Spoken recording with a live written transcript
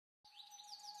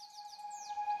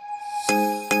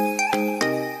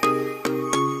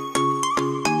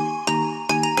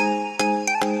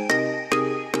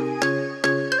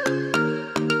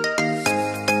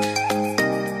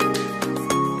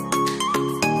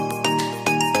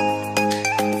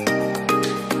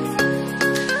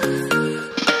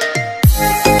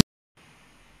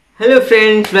Hello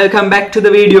friends, welcome back to the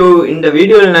video. In the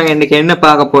video நாங்க இன்னைக்கு என்ன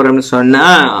பார்க்க போறோம்னு சொன்னா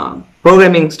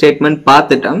programming statement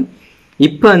பார்த்துட்டோம்.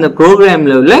 இப்போ அந்த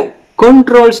programல உள்ள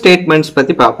control statements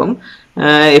பத்தி பார்ப்போம்.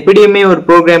 எப்படியுமே ஒரு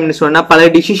programனு சொன்னா பல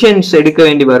decisions எடுக்க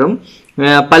வேண்டி வரும்,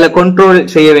 பல control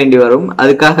செய்ய வேண்டி வரும்.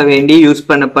 அதுக்காக வேண்டி யூஸ்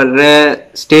பண்ணப்படுற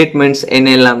statements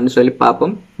என்னெல்லாம்னு சொல்லி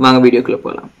பார்ப்போம். வாங்க வீடியோக்குள்ள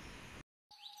போலாம்.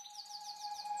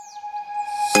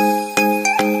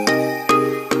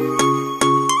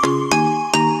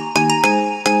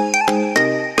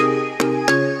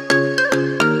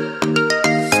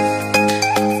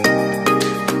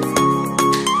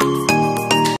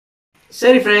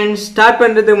 சரி ஃப்ரெண்ட்ஸ், ஸ்டார்ட்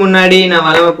பண்றதுக்கு முன்னாடி நான்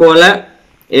வளமை போல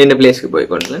இந்த பிளேஸ்க்கு போய்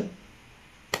கொண்டேன்.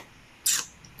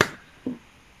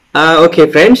 ஓகே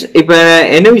ஃப்ரெண்ட்ஸ், இப்போ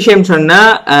என்ன விஷயம் சொன்னா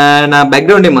நான்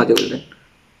பேக்ரவுண்டே மாற்றி கொள்றேன்.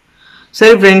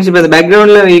 சரி ஃப்ரெண்ட்ஸ், இப்போ இந்த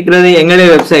பேக்ரவுண்ட்ல இருக்கிறது எங்களுடைய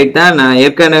வெப்சைட் தான். நான்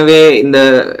ஏற்கனவே இந்த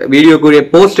வீடியோக்குரிய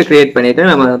போஸ்ட் கிரியேட் பண்ணிட்டு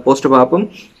நம்ம போஸ்ட் பார்ப்போம்.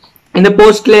 இந்த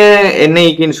போஸ்ட்ல என்ன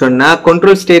இருக்குன்னு சொன்னா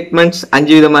கண்ட்ரோல் ஸ்டேட்மெண்ட்ஸ்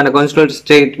 5 விதமான கண்ட்ரோல்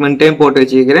ஸ்டேட்மெண்ட்டையும் போட்டு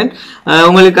வச்சிருக்கிறேன்.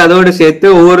 உங்களுக்கு அதோடு சேர்த்து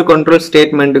ஒவ்வொரு கண்ட்ரோல்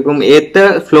ஸ்டேட்மெண்ட்டுக்கும் ஏற்ற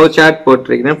ஃப்ளோ சார்ட்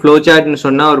போட்டிருக்கிறேன். ஃப்ளோ சார்ட்னு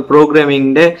சொன்னா ஒரு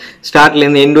ப்ரோக்ராமிங்ல ஸ்டார்ட்ல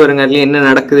இருந்து எண்டு வரங்காட்டில என்ன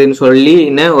நடக்குதுன்னு சொல்லி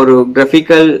ஒரு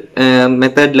கிராஃபிக்கல்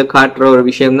மெத்தட்ல காட்டுற ஒரு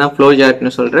விஷயம் தான் ஃப்ளோ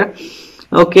சார்ட்னு சொல்றேன்.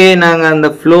 ஓகே, நாங்க அந்த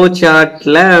ஃப்ளோ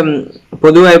சார்ட்ல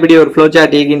பொதுவாக எப்படி ஒரு ஃப்ளோ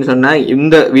சார்ட் இருக்குன்னு சொன்னா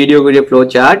இந்த வீடியோக்குரிய ஃப்ளோ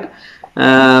சார்ட்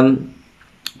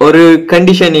ஒரு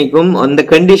கண்டிஷனுக்கும் அந்த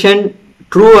கண்டிஷன்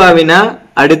ட்ரூ ஆவினா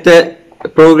அடுத்த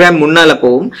ப்ரோக்ராம் முன்னால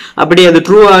போகும். அப்படி அது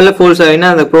ட்ரூ ஆகல ஃபால்ஸ் ஆகினா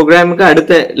அந்த ப்ரோக்ராமுக்கு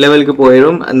அடுத்த லெவலுக்கு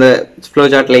போயிடும். அந்த ஃப்ளோ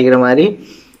சார்ட்ல இருக்கிற மாதிரி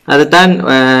அதுதான்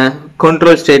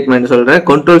கண்ட்ரோல் ஸ்டேட்மெண்ட் சொல்றேன்.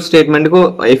 கண்ட்ரோல்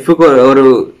ஸ்டேட்மெண்ட்டுக்கும் எஃப்க்கு ஒரு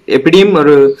எப்படியும்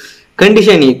ஒரு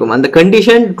கண்டிஷன் இருக்கும். அந்த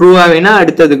கண்டிஷன் ட்ரூ ஆகினா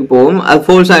அடுத்ததுக்கு போகும், அது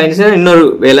ஃபால்ஸ் ஆகிடுச்சுன்னா இன்னொரு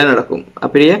வேலை நடக்கும்.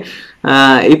 அப்படியே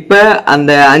இப்ப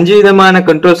அந்த 5 விதமான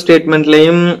கண்ட்ரோல்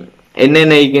ஸ்டேட்மெண்ட்லயும்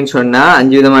என்னென்ன இருக்குன்னு சொன்னா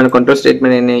 5 விதமான கண்ட்ரோல்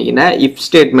ஸ்டேட்மெண்ட் என்ன, இஃப்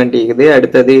ஸ்டேட்மெண்ட் இருக்குது,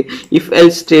 அடுத்தது இஃப்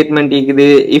எல்ஸ் ஸ்டேட்மெண்ட் இருக்குது,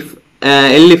 இஃப்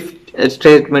எல்இஃப்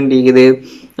ஸ்டேட்மெண்ட் இருக்குது,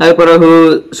 அது பிறகு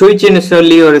சுவிட்ச்னு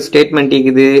சொல்லி ஒரு ஸ்டேட்மெண்ட்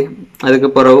இருக்குது, அதுக்கு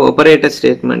பிறகு ஆப்பரேட்டர்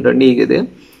ஸ்டேட்மெண்ட் ஒன்று இருக்குது.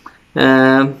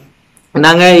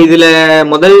 நாங்க இதுல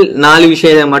முதல் 4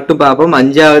 விஷயத்தை மட்டும் பார்ப்போம்.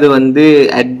 5வது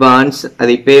அட்வான்ஸ்,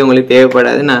 அது இப்போ உங்களுக்கு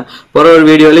தேவைப்படாது, நான் பிற ஒரு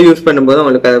வீடியோல யூஸ் பண்ணும்போது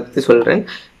உங்களுக்கு அதை பத்தி சொல்றேன்.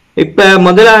 இப்ப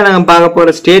முதல்ல நாங்க பார்க்க போற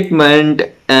ஸ்டேட்மெண்ட்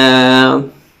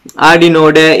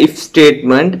ஆர்டினோட இஃப்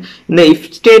ஸ்டேட்மெண்ட். இந்த இஃப்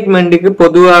ஸ்டேட்மெண்ட்டுக்கு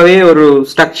பொதுவாகவே ஒரு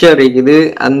ஸ்ட்ரக்சர் இருக்குது.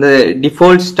 அந்த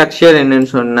டிஃபால்ட் ஸ்ட்ரக்சர் என்னன்னு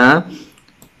சொன்னா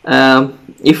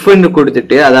இஃப்னு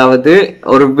கொடுத்துட்டு, அதாவது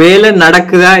ஒரு வேலை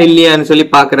நடக்குதா இல்லையான்னு சொல்லி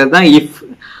பாக்குறது தான் இஃப்.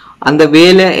 அந்த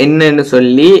வேலை என்னன்னு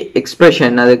சொல்லி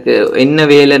எக்ஸ்பிரஷன், அதுக்கு என்ன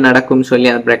வேலை நடக்கும் சொல்லி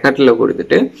அந்த பிராக்கெட்ல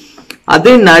கொடுத்துட்டு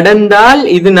அது நடந்தால்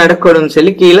இது நடக்கணும்னு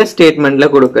சொல்லி கீழே ஸ்டேட்மெண்ட்ல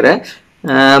கொடுக்குற.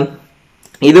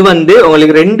 இது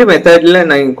உங்களுக்கு 2 மெத்தட்ல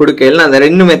நான் கொடுக்கல. அந்த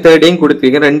 2 மெத்தடையும்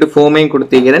கொடுத்திருக்கேன், 2 ஃபார்மையும்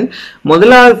கொடுத்திருக்கிறேன்.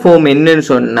 முதலாவது ஃபார்ம் என்னன்னு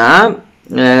சொன்னா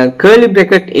கேர்லி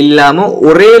பிராக்கெட் இல்லாம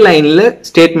ஒரே லைன்ல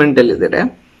ஸ்டேட்மெண்ட்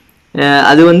எழுதுறேன்.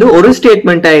 அது ஒரு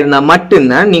ஸ்டேட்மெண்டா இருந்தா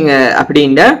மட்டும்தான் நீங்க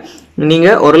அப்படின்னா நீங்க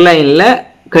ஒரு லைன்ல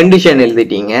கண்டிஷன்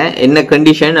எழுதிட்டீங்க, என்ன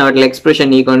கண்டிஷன் அவர்ல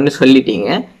எக்ஸ்பிரஷன் ஈக்குவல்னு சொல்லிட்டீங்க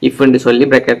இஃப்னு சொல்லி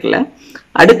பிராக்கெட்ல.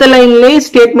 அடுத்த லைன்லயே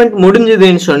ஸ்டேட்மெண்ட்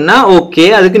முடிஞ்சதுன்னு சொன்னா ஓகே,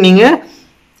 அதுக்கு நீங்க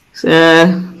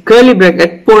கேர்லி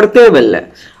பிராக்கெட் போட தேவையில்லை.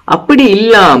 அப்படி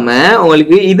இல்லாம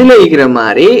உங்களுக்கு இதுல இருக்கிற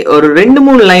மாதிரி ஒரு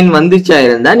 2-3 லைன் வந்துச்சா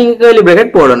இருந்தா நீங்க கேர்லி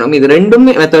பிராக்கெட் போடணும். இது 2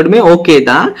 மெத்தடுமே ஓகே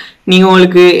தான். நீங்க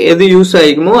உங்களுக்கு எது யூஸ்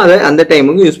ஆகிக்குமோ அதை அந்த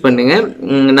டைமுக்கு யூஸ் பண்ணுங்க.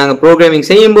 நாங்க ப்ரோக்ராமிங்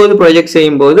செய்யும் போது, ப்ராஜெக்ட்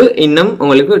செய்யும் போது இன்னும்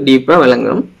உங்களுக்கு டீப்பா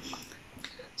விளங்கும்.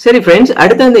 சரி ஃப்ரெண்ட்ஸ்,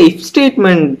 அடுத்து அந்த இஃப்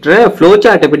ஸ்டேட்மெண்ட் ஃப்ளோ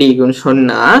சார்ட் எப்படி இருக்குன்னு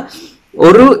சொன்னா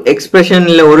ஒரு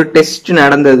எக்ஸ்பிரஷன்ல ஒரு டெஸ்ட்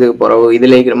நடந்தது பிறகு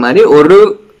இதுல இருக்கிற மாதிரி ஒரு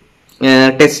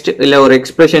டெஸ்ட் இல்ல ஒரு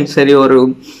எக்ஸ்பிரஷன் சரி, ஒரு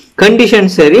கண்டிஷன்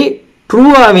சரி ட்ரூ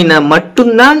ஆவினா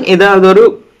மட்டும்தான் ஏதாவது ஒரு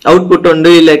அவுட்புட்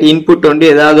உண்டு, இல்லாட்டி இன்புட் உண்டு,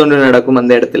 ஏதாவது ஒன்று நடக்கும்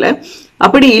அந்த இடத்துல.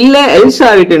 அப்படி இல்ல எல்ஸ்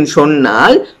ஆகிட்டுன்னு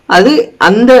சொன்னால் அது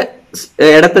அந்த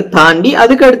இடத்தை தாண்டி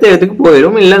அதுக்கு அடுத்த இடத்துக்கு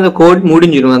போயிடும், இல்ல அந்த கோட்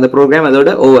முடிஞ்சிடும், அந்த ப்ரோக்ராம்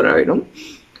அதோட ஓவர் ஆகிடும்.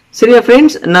 சரியா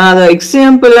ஃப்ரெண்ட்ஸ், நான் அதை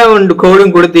எக்ஸாம்பிளா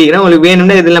கோடும் கொடுத்திருக்கிறேன். உங்களுக்கு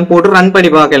வேணும்னா இதெல்லாம் போட்டு ரன்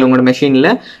பண்ணி பார்க்கல. உங்களோட மெஷின்ல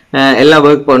எல்லாம்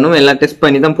ஒர்க் பண்ணும், எல்லாம் டெஸ்ட்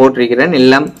பண்ணி தான் போட்டிருக்கிறேன்.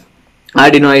 எல்லாம்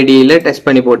ஆர்டினோ ஐடியில டெஸ்ட்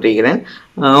பண்ணி போட்டிருக்கிறேன்.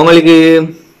 உங்களுக்கு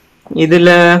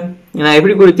இதுல நான்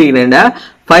எப்படி கொடுத்திருக்கிறேன்டா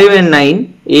 5 and 9,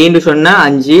 ஏன்னு சொன்னா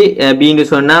 5, பின்னு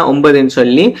சொன்னா 9ன்னு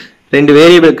சொல்லி 2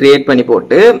 வேரியபிள் கிரியேட் பண்ணி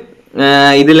போட்டு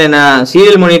இதுல நான்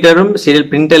சீரியல் மானிட்டரும் சீரியல்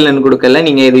பிரிண்டர்லன்னு கொடுக்கல.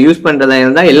 நீங்க இதை யூஸ் பண்றதா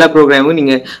இருந்தா எல்லா ப்ரோக்ராமும்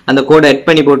நீங்க அந்த கோடை ஆட்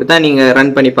பண்ணி போட்டு தான் நீங்க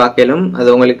ரன் பண்ணி பார்க்கலும், அது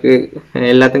உங்களுக்கு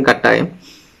எல்லாத்துக்கும் கட்டாயம்.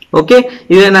 ஓகே,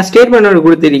 இதுல நான் ஸ்டேட்மெண்ட்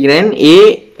கொடுத்திருக்கிறேன். ஏ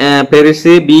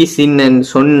பெருசு பி சின்னு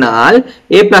சொன்னால்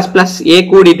A++ A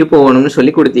கூடிட்டு போகணும்னு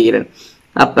சொல்லி கொடுத்திருக்கிறேன்.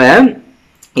 அப்ப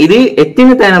இது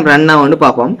எத்தனை தானம் ரன் ஆகும்னு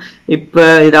பார்ப்போம். இப்போ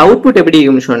இது அவுட்புட் எப்படி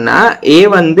இருக்கும்னு சொன்னா A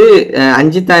வந்து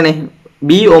 5 தானே,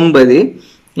 B 9.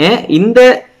 இந்த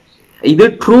இது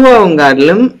ட்ரூ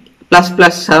ஆகுங்காட்டிலும் பிளஸ்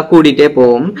பிளஸ் கூட்டிகிட்டே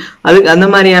போகும். அதுக்கு அந்த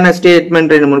மாதிரியான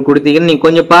ஸ்டேட்மெண்ட் 2 3 கொடுத்தீங்க, நீங்க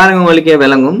கொஞ்சம் பாருங்க உங்களுக்கே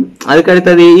விளங்கும். அதுக்கு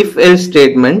அடுத்தது இஃப் எல்ஸ்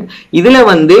ஸ்டேட்மெண்ட். இதுல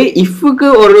வந்து இஃப்க்கு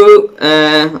ஒரு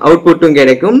அவுட்புட்டும்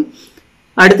கிடைக்கும்,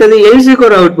 அடுத்தது எல்ஸுக்கு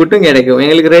ஒரு அவுட்புட்டும் கிடைக்கும்.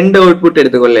 எங்களுக்கு 2 அவுட்புட்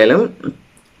எடுத்துக்கொள்ளலும்.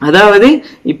 அதாவது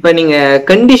இப்ப நீங்க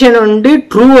கண்டிஷன் வந்து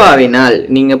ட்ரூ ஆவினால்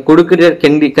நீங்க கொடுக்குற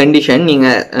கண்டிஷன் நீங்க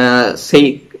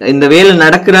இந்த வேலை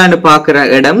நடக்கிறான்னு பாக்குற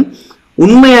இடம்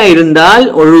உண்மையா இருந்தால்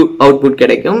ஒரு அவுட்புட்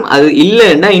கிடைக்கும், அது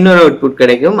இல்லைன்னா இன்னொரு அவுட்புட்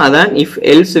கிடைக்கும். அதான் இஃப்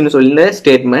எல்ஸ்ன்னு சொல்ல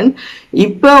ஸ்டேட்மெண்ட்.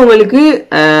 இப்ப உங்களுக்கு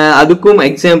அதுக்கும்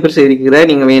எக்ஸாம்பிள்ஸ் இருக்கிற,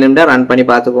 நீங்க வேணும்னா ரன் பண்ணி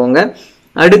பார்த்துக்கோங்க.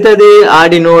 அடுத்தது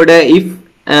ஆர்டினோட இஃப்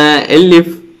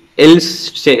எல்ஸ்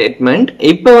ஸ்டேட்மெண்ட்.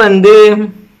 இப்ப வந்து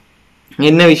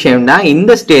என்ன விஷயம்னா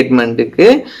இந்த ஸ்டேட்மெண்ட்டுக்கு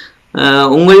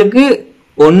உங்களுக்கு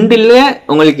ஒன்றில்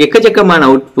உங்களுக்கு எக்கச்சக்கமான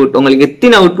அவுட்புட், உங்களுக்கு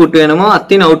எத்தனை அவுட்புட் வேணுமோ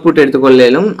அத்தனை அவுட்புட்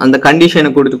எடுத்துக்கொள்ளும். அந்த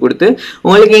கண்டிஷனை கொடுத்து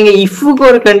உங்களுக்கு இங்க இஃப்க்கு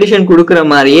ஒரு கண்டிஷன் கொடுக்குற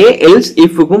மாதிரியே எல்ஸ்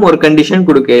இஃப்க்கும் ஒரு கண்டிஷன்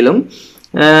கொடுக்கலும்.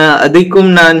 அதுக்கும்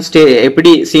நான்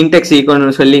எப்படி சின்டெக்ஸ்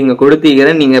ஈக்குவல்னு சொல்லி இங்க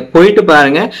கொடுத்திருக்கிறேன், நீங்க போயிட்டு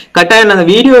பாருங்க. கட்டாயம் அந்த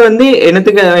வீடியோ வந்து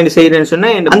என்னத்துக்கு வேண்டி செய்யறேன்னு சொன்னா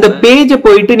அந்த பேஜை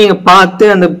போயிட்டு நீங்க பார்த்து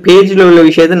அந்த பேஜ்ல உள்ள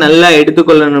விஷயத்த நல்லா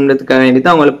எடுத்துக்கொள்ளணும்ன்றதுக்காக வேண்டி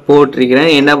தான் அவங்களை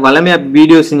போட்டிருக்கிறேன். ஏன்னா வளமையா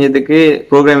வீடியோ செஞ்சதுக்கு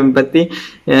ப்ரோக்ராமிங் பத்தி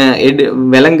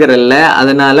விளங்குறல்ல,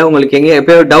 அதனால உங்களுக்கு எங்க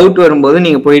எப்பயோ டவுட் வரும்போது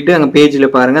நீங்க போயிட்டு அங்க பேஜ்ல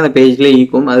பாருங்க, அந்த பேஜ்ல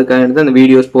ஈக்கும். அதுக்காக வேண்டி தான் அந்த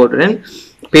வீடியோஸ் போடுறேன்.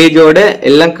 பேஜோட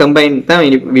எல்லாம் கம்பைன் தான்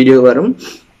வீடியோ வரும்.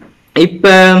 இப்ப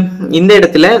இந்த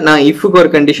இடத்துல நான் இஃப்க்கு ஒரு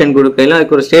கண்டிஷன் கொடுக்கல,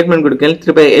 அதுக்கு ஒரு ஸ்டேட்மெண்ட் கொடுக்கல,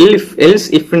 திருப்ப எல்ஸ்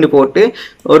இஃப்னு போட்டு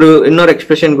ஒரு இன்னொரு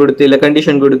எக்ஸ்பிரஷன் கொடுத்து இல்ல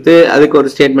கண்டிஷன் கொடுத்து அதுக்கு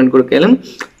ஒரு ஸ்டேட்மெண்ட் கொடுக்கலும்.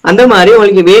 அந்த மாதிரி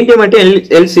உங்களுக்கு வேண்டிய மட்டும்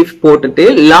எல்ஸ் இஃப் போட்டுட்டு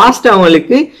லாஸ்ட்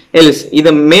அவங்களுக்கு எல்ஸ்,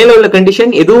 இதை மேல உள்ள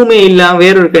கண்டிஷன் எதுவுமே இல்லாம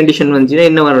வேறொரு கண்டிஷன் வந்துச்சுன்னா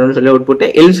என்ன வரணும்னு சொல்லி அவுட் போட்டு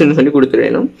எல்ஸ்ன்னு சொல்லி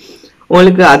கொடுத்துடணும்.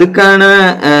 உங்களுக்கு அதுக்கான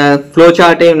ஃப்ளோ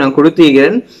சார்ட்டையும் நான்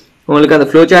கொடுத்துக்கிறேன். உங்களுக்கு அந்த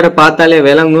ஃப்ளோ சார்ட்டை பார்த்தாலே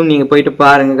விளங்கும், நீங்க போயிட்டு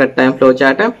பாருங்க கட்டாயம் ஃப்ளோ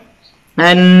சார்ட்டை.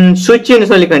 அண்ட் சுவிட்ச்னு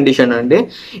சொல்லி கண்டிஷன் உண்டு.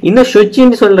 இந்த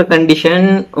சுவிட்ச்னு சொல்ற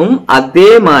கண்டிஷனும் அதே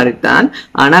மாதிரி தான்,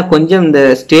 ஆனா கொஞ்சம் இந்த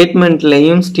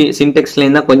ஸ்டேட்மெண்ட்லயும்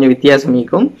சின்டெக்ஸ்லயும் தான் கொஞ்சம் வித்தியாசம்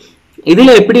இருக்கும்.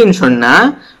 இதுல எப்படின்னு சொன்னா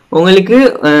உங்களுக்கு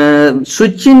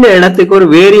சுவிட்சின் இடத்துக்கு ஒரு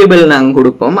வேரியபிள் நாங்க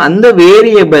கொடுப்போம். அந்த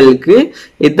வேரியபிளுக்கு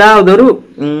ஏதாவது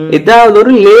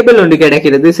ஒரு லேபிள் ஒன்று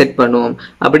கிடைக்கிறது செட் பண்ணுவோம்.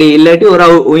 அப்படி இல்லாட்டி ஒரு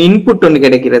இன்புட் ஒன்று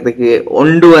கிடைக்கிறதுக்கு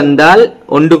ஒன்று வந்தால்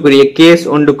ஒன்றுக்குரிய கேஸ்,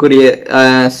 ஒன்றுக்குரிய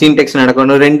சின்டெக்ஸ்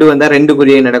நடக்கணும், 2 வந்தா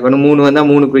 2க்குரிய நடக்கணும், 3 வந்தா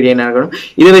 3க்குரிய நடக்கணும்.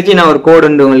 இதை வச்சு நான் ஒரு கோட்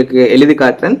ஒன்று உங்களுக்கு எழுதி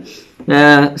காட்டுறேன்.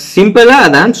 சிம்பிளா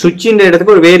அதான் சுவிட்சின்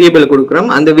இடத்துக்கு ஒரு வேரியபிள் கொடுக்குறோம்.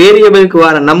 அந்த வேரியபிளுக்கு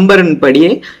வர நம்பரின்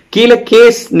படியே கீழே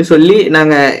கேஸ்ன்னு சொல்லி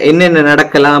நாங்க என்னென்ன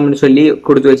நடக்கலாம்னு சொல்லி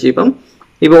கொடுத்து வச்சுப்போம்.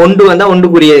 இப்போ 1 வந்தா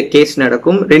 1க்குரிய கேஸ்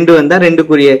நடக்கும், 2 வந்தா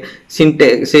 2க்குரிய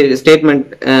ஸ்டேட்மெண்ட்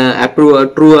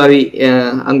ட்ரூ ஆகி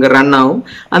அங்க ரன் ஆகும்.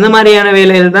 அந்த மாதிரியான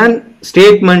வேலையில் தான்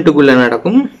ஸ்டேட்மெண்ட்டுக்குள்ள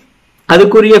நடக்கும்.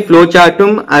 அதுக்குரிய ஃப்ளோ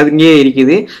சார்ட்டும் அங்கேயே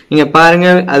இருக்குது, நீங்க பாருங்க.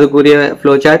 அதுக்குரிய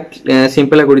ஃப்ளோ சார்ட்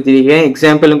சிம்பிளா கொடுத்திருக்கேன்,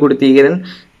 எக்ஸாம்பிளும் கொடுத்திருக்கிறேன்,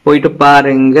 போயிட்டு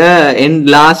பாருங்க. எண்ட்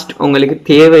லாஸ்ட் உங்களுக்கு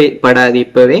தேவைப்படாது,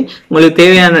 இப்பவே உங்களுக்கு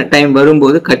தேவையான டைம்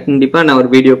வரும்போது கண்டிப்பா நான் ஒரு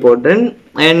வீடியோ போடுறேன்.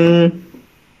 அண்ட்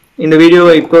இந்த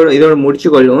வீடியோவை இப்போ இதோட முடிச்சு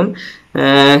கொள்வோம்.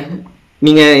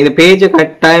 நீங்க இந்த பேஜை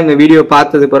கட்டாயம் இந்த வீடியோ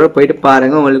பார்த்தது பிறகு போயிட்டு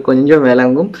பாருங்க, உங்களுக்கு கொஞ்சம்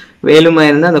விளங்கும். வேலுமா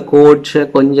இருந்தால் அந்த கோட்ஸை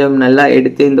கொஞ்சம் நல்லா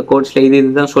எடுத்து இந்த கோட்ஸ்ல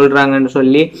இதுதான் சொல்றாங்கன்னு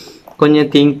சொல்லி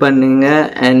கொஞ்சம் திங்க் பண்ணுங்க.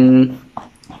 அண்ட்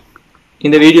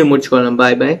இந்த வீடியோ முடிச்சுக்கொள்ளணும்.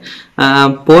 பாய் பாய்.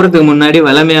 போகிறதுக்கு முன்னாடி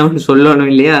வளமையாக சொல்லணும்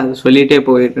இல்லையா, அது சொல்லிகிட்டே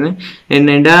போயிட்டுருேன்.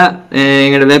 என்னென்னா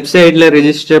எங்களோட வெப்சைட்டில்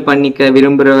ரெஜிஸ்டர் பண்ணிக்க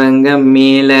விரும்புகிறவங்க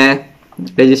மேலே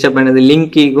ரெஜிஸ்டர் பண்ணது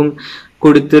லிங்க்கும்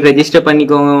கொடுத்து ரெஜிஸ்டர்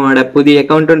பண்ணிக்கோங்க. உங்களோட புதிய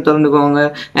அக்கௌண்ட்டும் திறந்துக்கோங்க.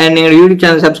 அண்ட் எங்களோட யூடியூப்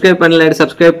சேனல் சப்ஸ்கிரைப் பண்ணல,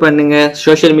 சப்ஸ்கிரைப் பண்ணுங்க.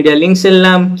 சோஷியல் மீடியா லிங்க்ஸ்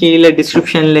எல்லாம் கீழே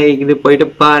டிஸ்கிரிப்ஷனில் இது போயிட்டு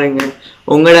பாருங்க.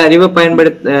 உங்களோட அறிவை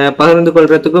பகிர்ந்து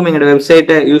கொள்றதுக்கும் எங்களோட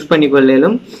வெப்சைட்டை யூஸ்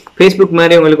பண்ணிக்கொள்ளும். ஃபேஸ்புக்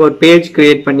மாதிரி உங்களுக்கு ஒரு பேஜ்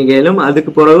கிரியேட் பண்ணிக்கலும்.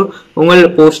 அதுக்கு பிறகு உங்களோட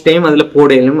போஸ்ட்டையும் அதில்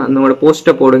போடலும். உங்களோட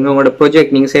போஸ்ட்டை போடுங்க, உங்களோட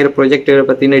ப்ராஜெக்ட் நீங்கள் செய்கிற ப்ராஜெக்ட்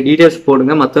பற்றின டீட்டெயில்ஸ்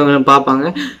போடுங்க, மற்றவங்க பார்ப்பாங்க.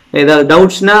 ஏதாவது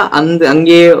டவுட்ஸ்னா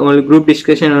அங்கேயே உங்களுக்கு குரூப்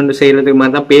டிஸ்கஷன் வந்து செய்கிறதுக்கு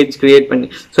மாதிரி தான் page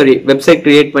website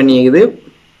create பண்ணிக்குது.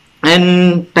 And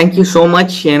thank you so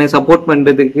much எனக்கு சப்போர்ட்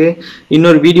பண்ணுறதுக்கு.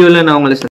 இன்னொரு வீடியோவில் நான் உங்களை